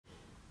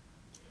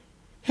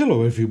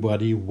Hello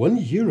everybody, 1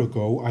 year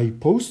ago I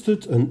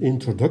posted an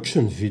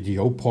introduction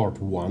video,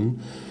 part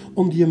 1,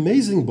 on the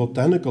amazing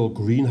botanical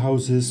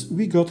greenhouses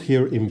we got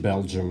here in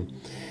Belgium.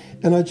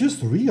 And I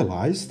just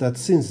realized that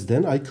since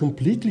then I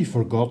completely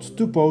forgot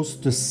to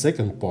post the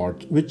second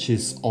part, which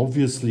is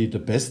obviously the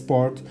best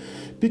part,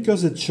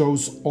 because it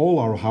shows all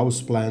our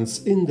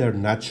houseplants in their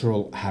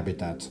natural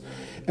habitat.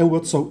 And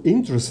what's so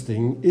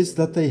interesting is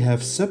that they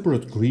have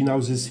separate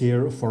greenhouses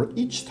here for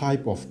each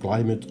type of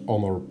climate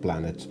on our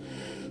planet.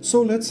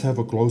 So let's have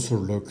a closer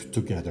look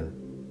together.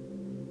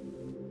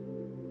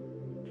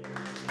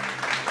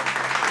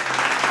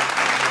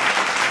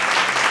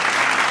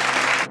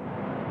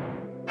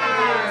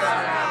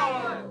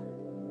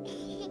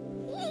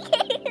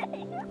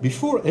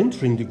 Before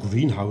entering the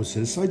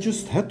greenhouses, I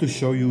just had to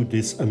show you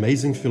this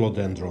amazing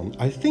philodendron.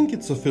 I think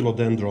it's a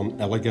Philodendron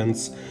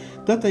elegans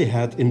that they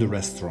had in the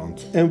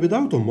restaurant. And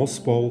without a moss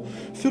ball,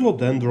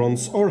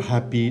 philodendrons are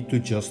happy to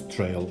just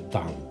trail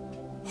down.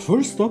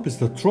 First up is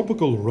the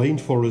tropical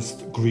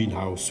rainforest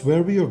greenhouse,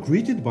 where we are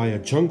greeted by a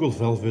jungle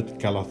velvet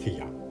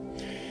Calathea.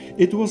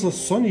 It was a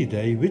sunny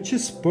day, which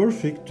is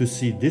perfect to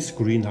see this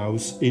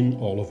greenhouse in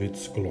all of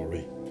its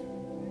glory.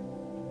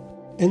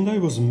 And I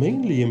was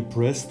mainly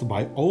impressed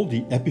by all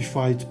the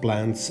epiphyte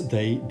plants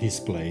they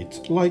displayed,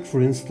 like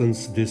for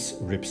instance this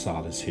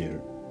Rhaphidophora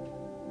here.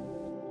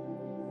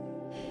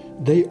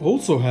 They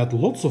also had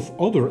lots of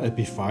other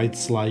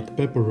epiphytes like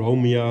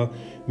peperomia,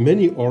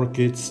 many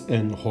orchids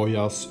and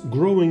hoyas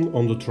growing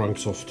on the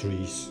trunks of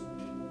trees.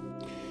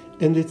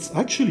 And it's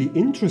actually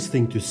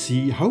interesting to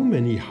see how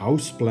many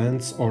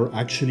houseplants are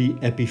actually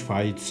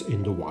epiphytes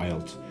in the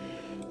wild.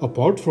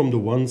 Apart from the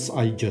ones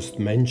I just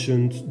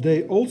mentioned,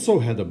 they also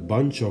had a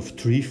bunch of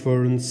tree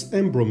ferns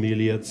and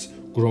bromeliads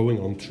growing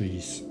on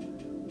trees.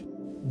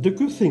 The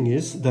good thing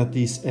is that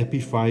these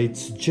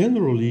epiphytes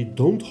generally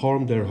don't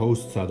harm their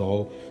hosts at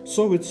all,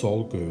 so it's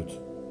all good.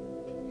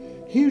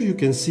 Here you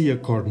can see a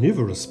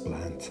carnivorous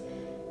plant,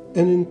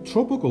 and in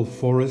tropical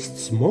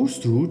forests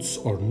most roots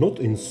are not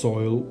in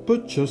soil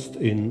but just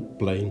in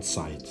plain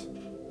sight.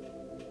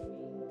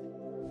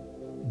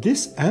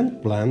 This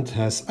ant plant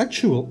has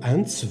actual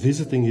ants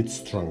visiting its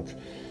trunk,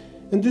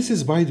 and this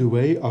is, by the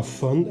way, a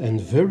fun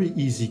and very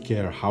easy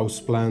care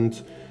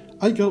houseplant.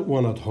 I got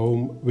one at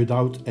home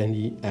without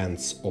any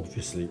ants,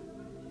 obviously.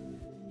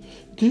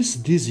 This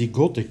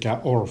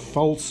dizygotica or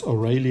false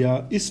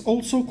aurelia is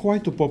also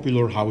quite a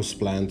popular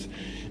houseplant.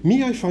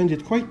 Me, I find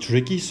it quite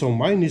tricky, so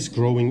mine is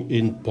growing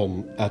in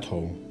pon at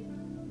home.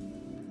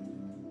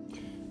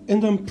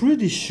 And I'm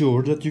pretty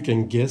sure that you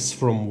can guess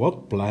from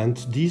what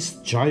plant these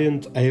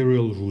giant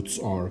aerial roots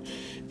are.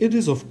 It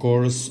is of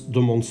course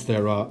the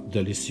Monstera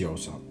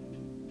deliciosa.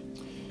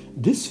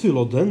 This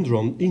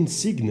Philodendron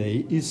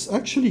insigne is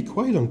actually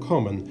quite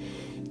uncommon.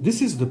 This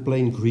is the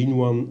plain green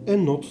one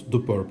and not the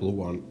purple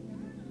one.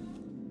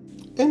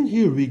 And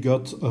here we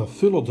got a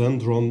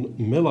Philodendron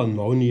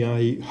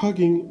melinonii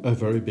hugging a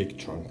very big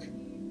trunk.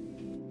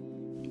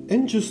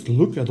 And just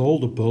look at all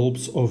the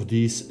bulbs of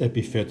these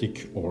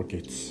epiphytic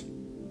orchids.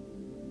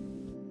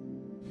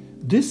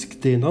 This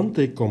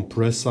Ctenanthe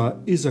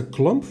compressa is a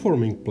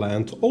clump-forming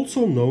plant,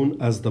 also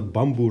known as the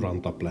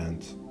bamburanta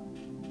plant.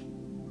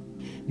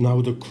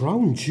 Now the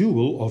crown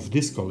jewel of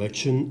this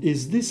collection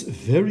is this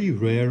very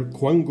rare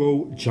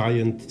Kwango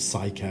giant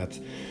cycad,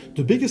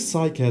 the biggest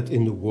cycad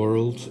in the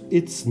world.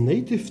 It's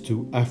native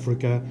to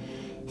Africa,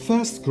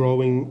 fast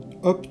growing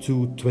up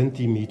to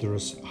 20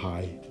 meters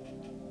high.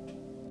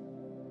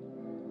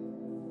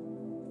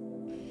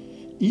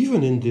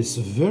 Even in this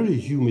very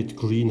humid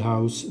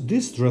greenhouse,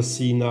 this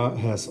Dracena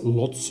has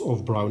lots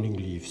of browning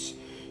leaves,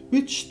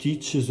 which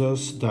teaches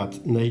us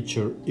that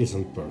nature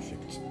isn't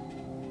perfect.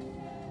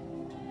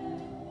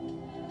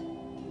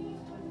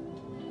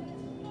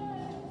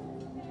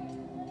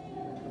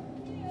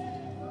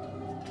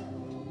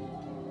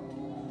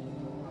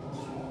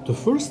 The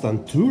first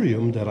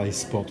Anthurium that I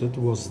spotted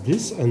was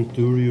this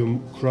Anthurium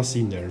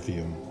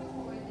crassinervium.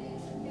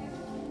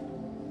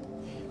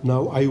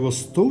 Now I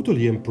was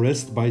totally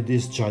impressed by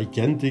this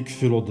gigantic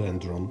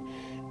philodendron,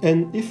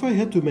 and if I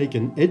had to make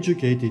an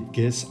educated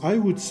guess, I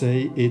would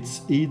say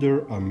it's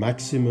either a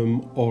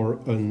maximum or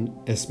an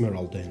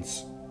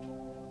esmeraldense.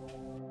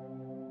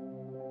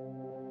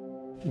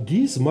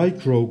 These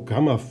micro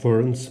gamma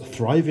ferns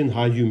thrive in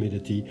high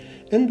humidity,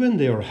 and when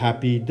they are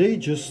happy they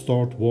just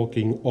start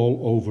walking all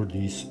over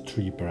these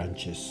tree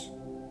branches.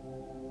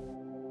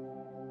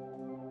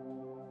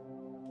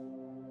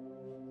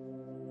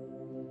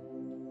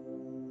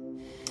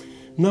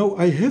 Now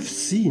I have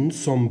seen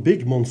some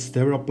big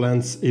Monstera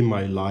plants in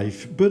my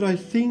life, but I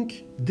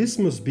think this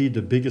must be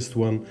the biggest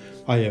one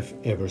I have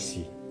ever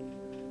seen.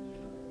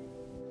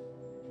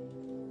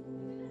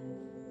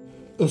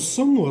 A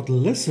somewhat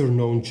lesser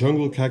known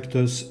jungle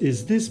cactus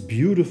is this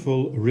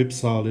beautiful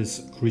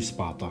Rhaphidophora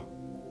crispata.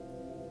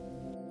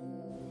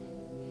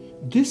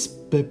 This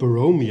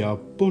peperomia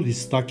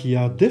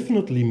polystachya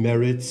definitely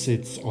merits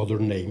its other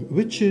name,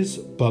 which is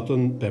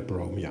button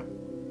peperomia.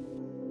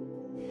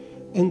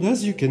 And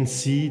as you can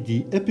see,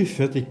 the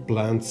epiphytic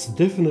plants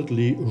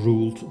definitely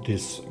ruled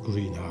this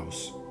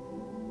greenhouse.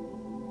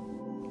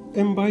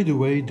 And by the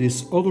way,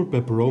 this other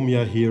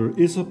peperomia here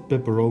is a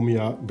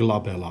Peperomia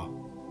glabella.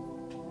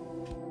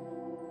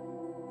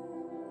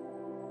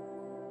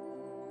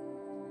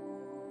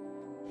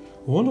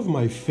 One of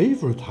my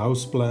favorite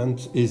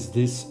houseplants is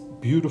this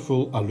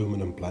beautiful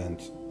aluminum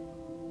plant.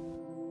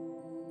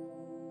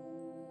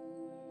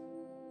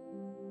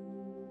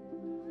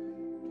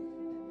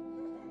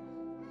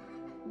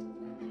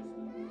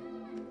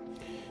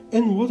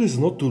 And what is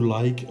not to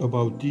like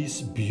about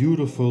this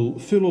beautiful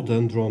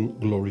Philodendron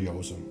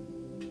gloriosum?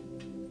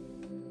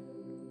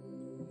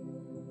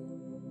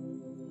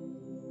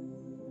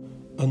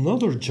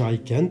 Another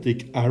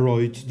gigantic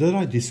aroid that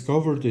I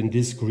discovered in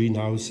this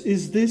greenhouse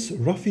is this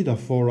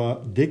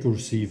Rhaphidophora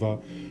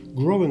decursiva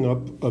growing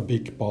up a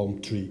big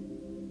palm tree.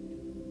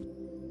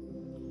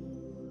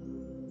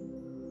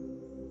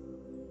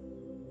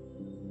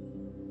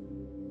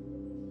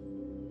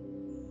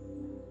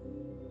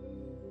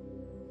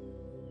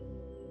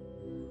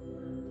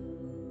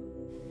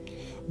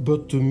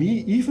 But to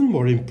me even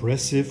more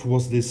impressive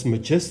was this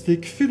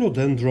majestic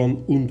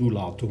Philodendron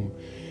undulatum.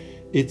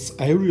 Its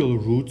aerial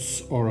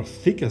roots are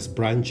thick as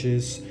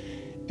branches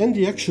and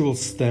the actual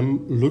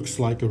stem looks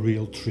like a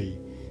real tree.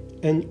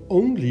 And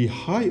only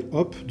high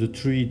up the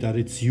tree that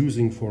it's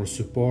using for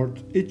support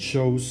it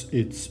shows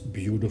its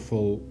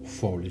beautiful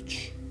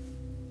foliage.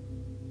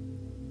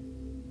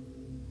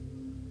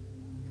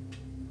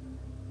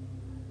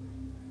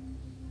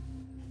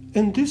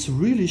 And this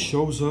really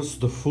shows us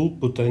the full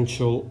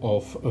potential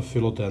of a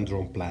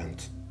philodendron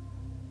plant.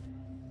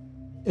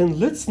 And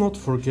let's not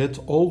forget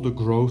all the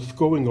growth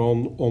going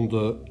on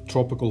the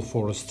tropical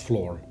forest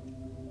floor.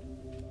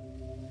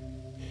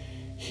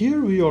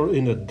 Here we are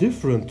in a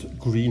different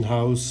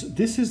greenhouse.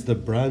 This is the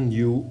brand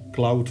new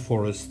cloud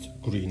forest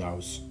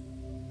greenhouse.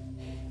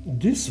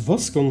 This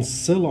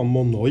Vasconcella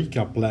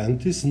monoica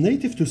plant is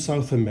native to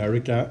South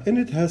America and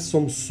it has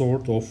some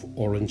sort of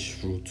orange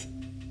fruit.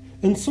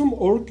 And some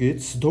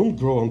orchids don't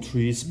grow on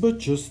trees but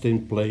just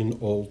in plain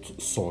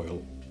old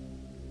soil.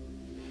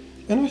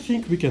 And I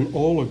think we can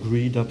all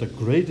agree that the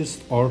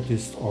greatest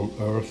artist on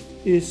earth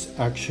is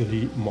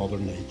actually Mother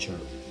Nature.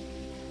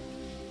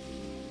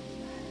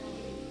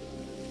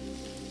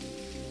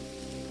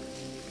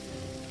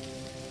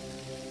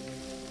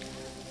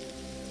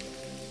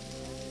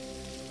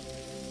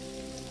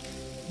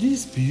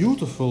 These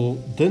beautiful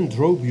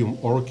Dendrobium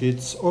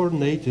orchids are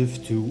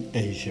native to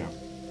Asia.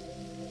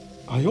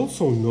 I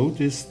also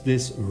noticed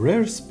this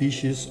rare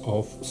species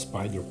of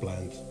spider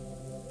plant.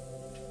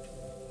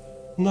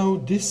 Now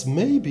this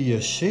may be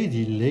a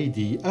shady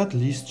lady, at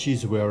least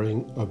she's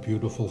wearing a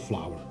beautiful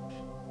flower.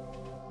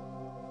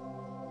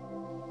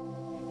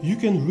 You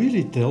can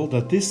really tell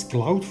that this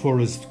cloud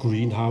forest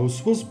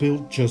greenhouse was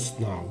built just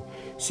now,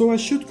 so I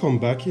should come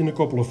back in a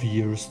couple of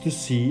years to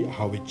see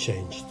how it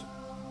changed.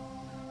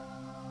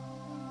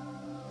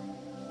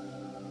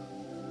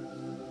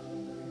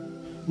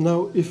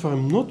 Now, if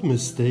I'm not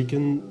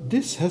mistaken,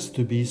 this has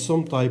to be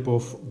some type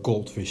of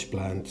goldfish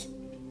plant.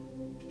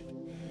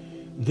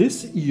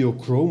 This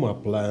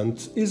Eochroma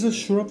plant is a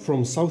shrub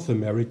from South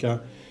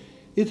America.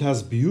 It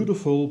has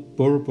beautiful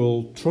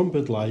purple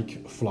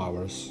trumpet-like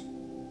flowers.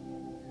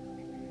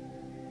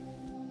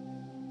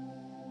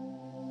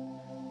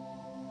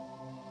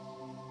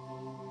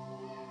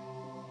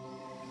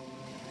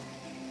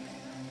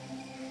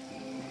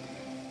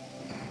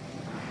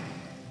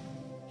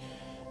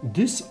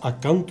 This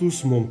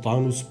Acanthus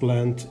montanus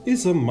plant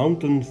is a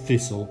mountain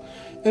thistle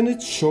and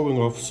it's showing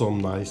off some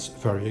nice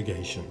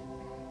variegation.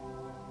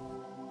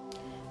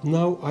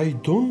 Now I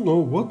don't know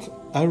what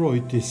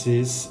aroid this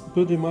is,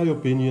 but in my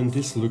opinion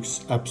this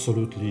looks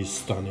absolutely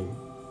stunning.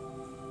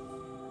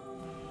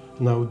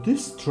 Now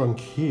this trunk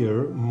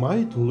here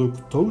might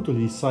look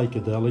totally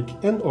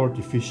psychedelic and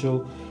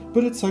artificial,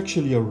 but it's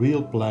actually a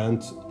real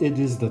plant. It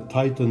is the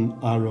Titan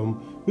arum,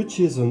 which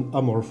is an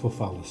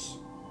Amorphophallus.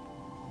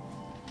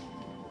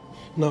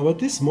 Now at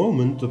this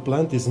moment the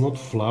plant is not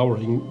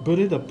flowering, but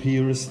it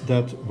appears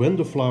that when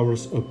the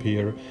flowers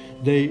appear,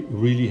 they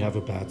really have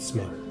a bad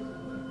smell.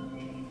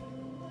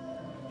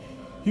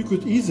 You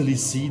could easily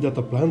see that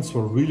the plants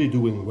were really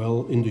doing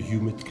well in the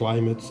humid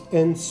climate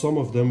and some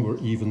of them were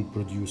even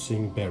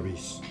producing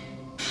berries.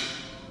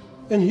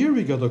 And here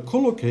we got a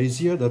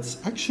Colocasia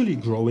that's actually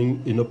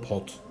growing in a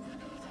pot.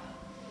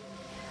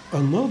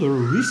 Another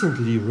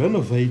recently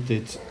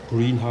renovated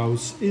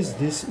greenhouse is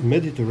this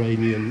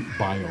Mediterranean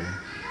biome.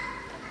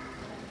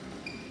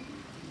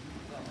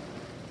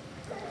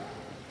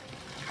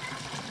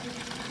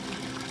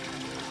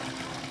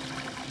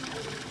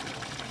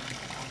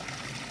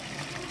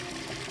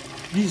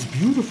 These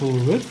beautiful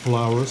red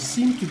flowers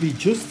seem to be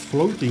just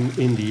floating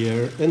in the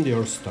air and they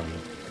are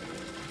stunning.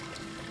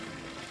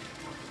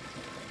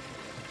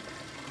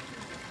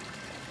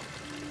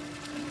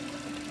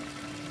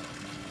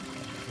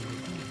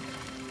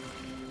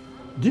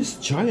 This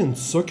giant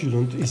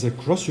succulent is a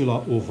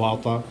Crassula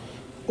ovata,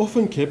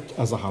 often kept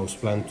as a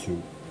houseplant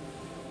too.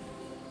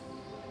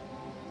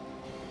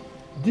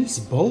 This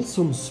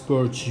balsam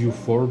spurge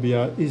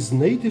Euphorbia is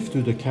native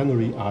to the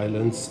Canary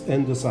Islands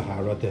and the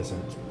Sahara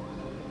Desert.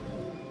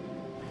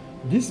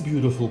 This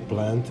beautiful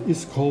plant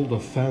is called a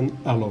fan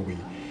aloe,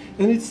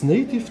 and it's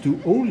native to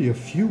only a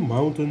few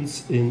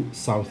mountains in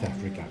South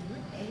Africa.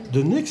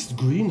 The next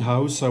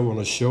greenhouse I want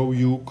to show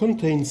you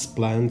contains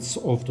plants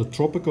of the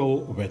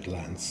tropical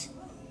wetlands.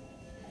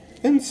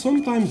 And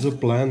sometimes a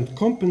plant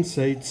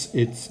compensates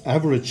its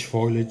average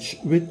foliage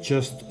with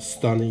just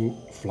stunning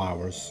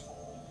flowers.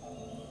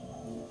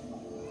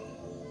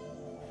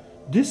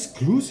 This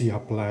Clusia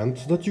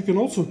plant, that you can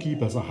also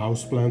keep as a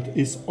houseplant,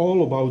 is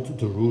all about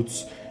the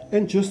roots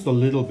and just a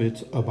little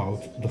bit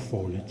about the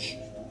foliage.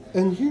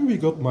 And here we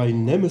got my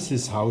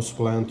nemesis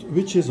houseplant,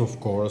 which is of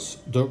course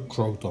the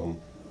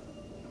Croton.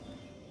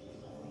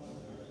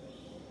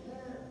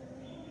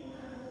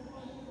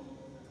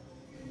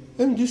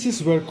 And this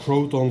is where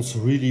crotons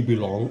really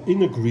belong,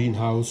 in a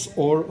greenhouse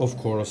or of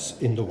course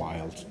in the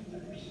wild.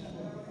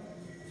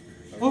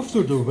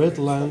 After the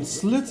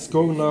wetlands, let's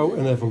go now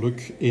and have a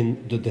look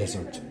in the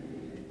desert.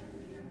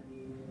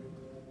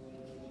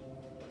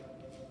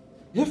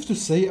 I have to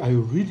say I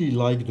really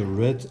like the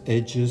red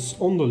edges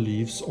on the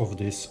leaves of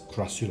this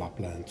Crassula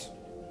plant.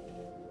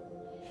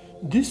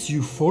 This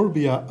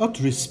Euphorbia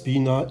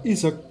atrispina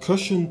is a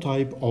cushion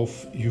type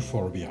of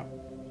Euphorbia.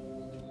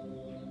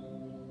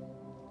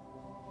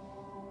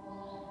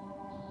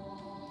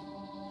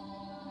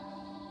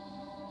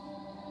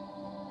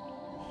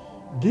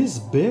 This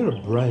bare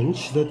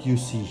branch that you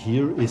see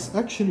here is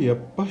actually a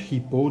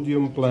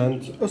pachypodium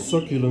plant, a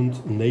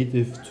succulent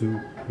native to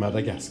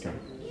Madagascar.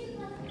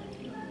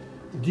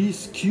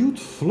 These cute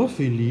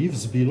fluffy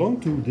leaves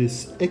belong to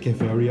this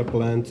Echeveria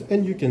plant,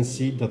 and you can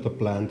see that the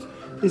plant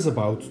is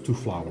about to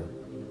flower.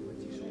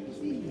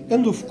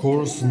 And of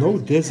course, no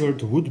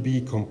desert would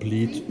be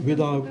complete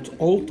without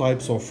all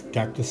types of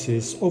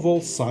cactuses of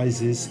all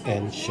sizes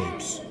and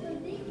shapes.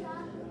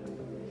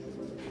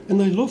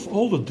 And I love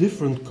all the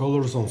different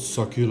colors on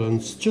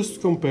succulents.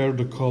 Just compare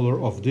the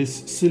color of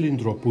this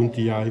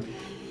Cylindropuntii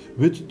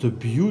with the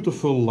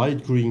beautiful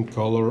light green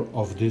color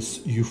of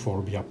this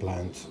Euphorbia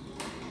plant.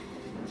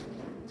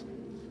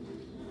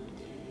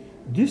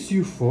 This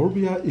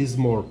Euphorbia is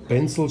more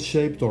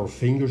pencil-shaped or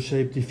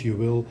finger-shaped, if you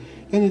will,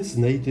 and it's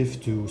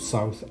native to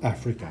South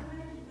Africa.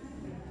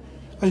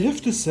 I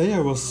have to say I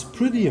was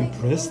pretty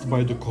impressed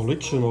by the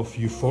collection of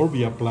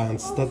Euphorbia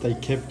plants that they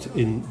kept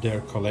in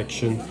their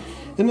collection.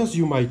 And as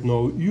you might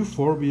know,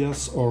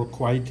 Euphorbias are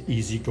quite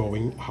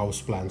easygoing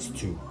houseplants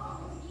too.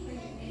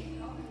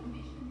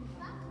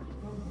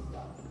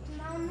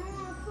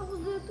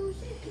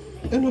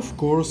 And of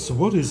course,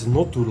 what is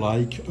not to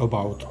like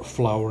about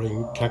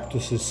flowering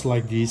cactuses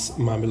like these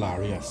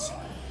Mammillarias?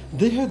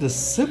 They had a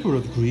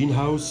separate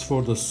greenhouse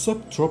for the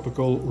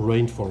subtropical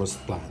rainforest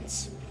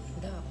plants.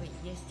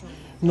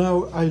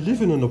 Now, I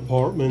live in an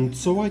apartment,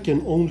 so I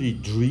can only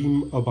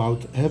dream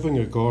about having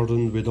a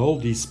garden with all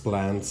these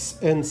plants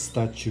and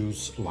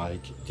statues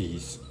like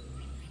these.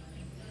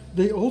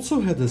 They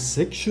also had a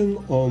section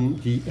on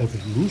the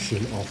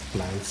evolution of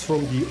plants,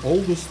 from the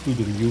oldest to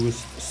the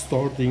newest,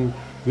 starting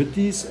with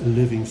these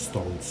living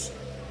stones.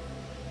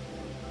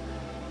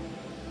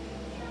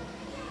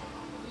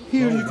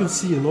 Here you can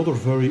see another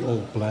very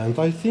old plant.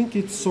 I think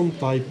it's some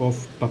type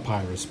of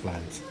papyrus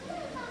plant.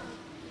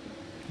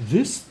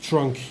 This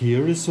trunk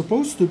here is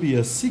supposed to be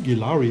a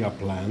Sigillaria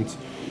plant,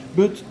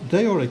 but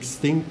they are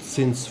extinct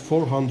since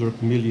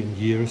 400 million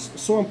years,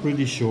 so I'm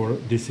pretty sure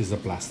this is a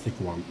plastic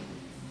one.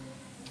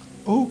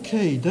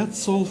 Okay,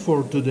 that's all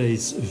for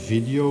today's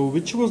video,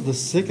 which was the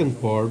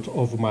second part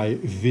of my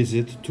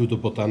visit to the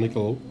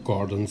botanical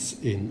gardens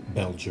in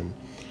Belgium.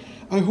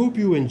 I hope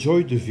you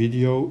enjoyed the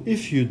video.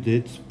 If you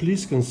did,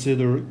 please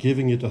consider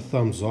giving it a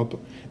thumbs up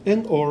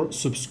and or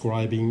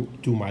subscribing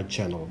to my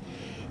channel.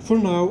 For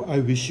now, I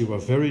wish you a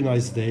very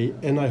nice day,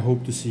 and I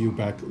hope to see you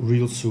back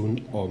real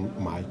soon on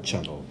my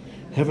channel.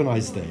 Have a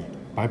nice day.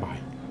 Bye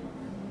bye.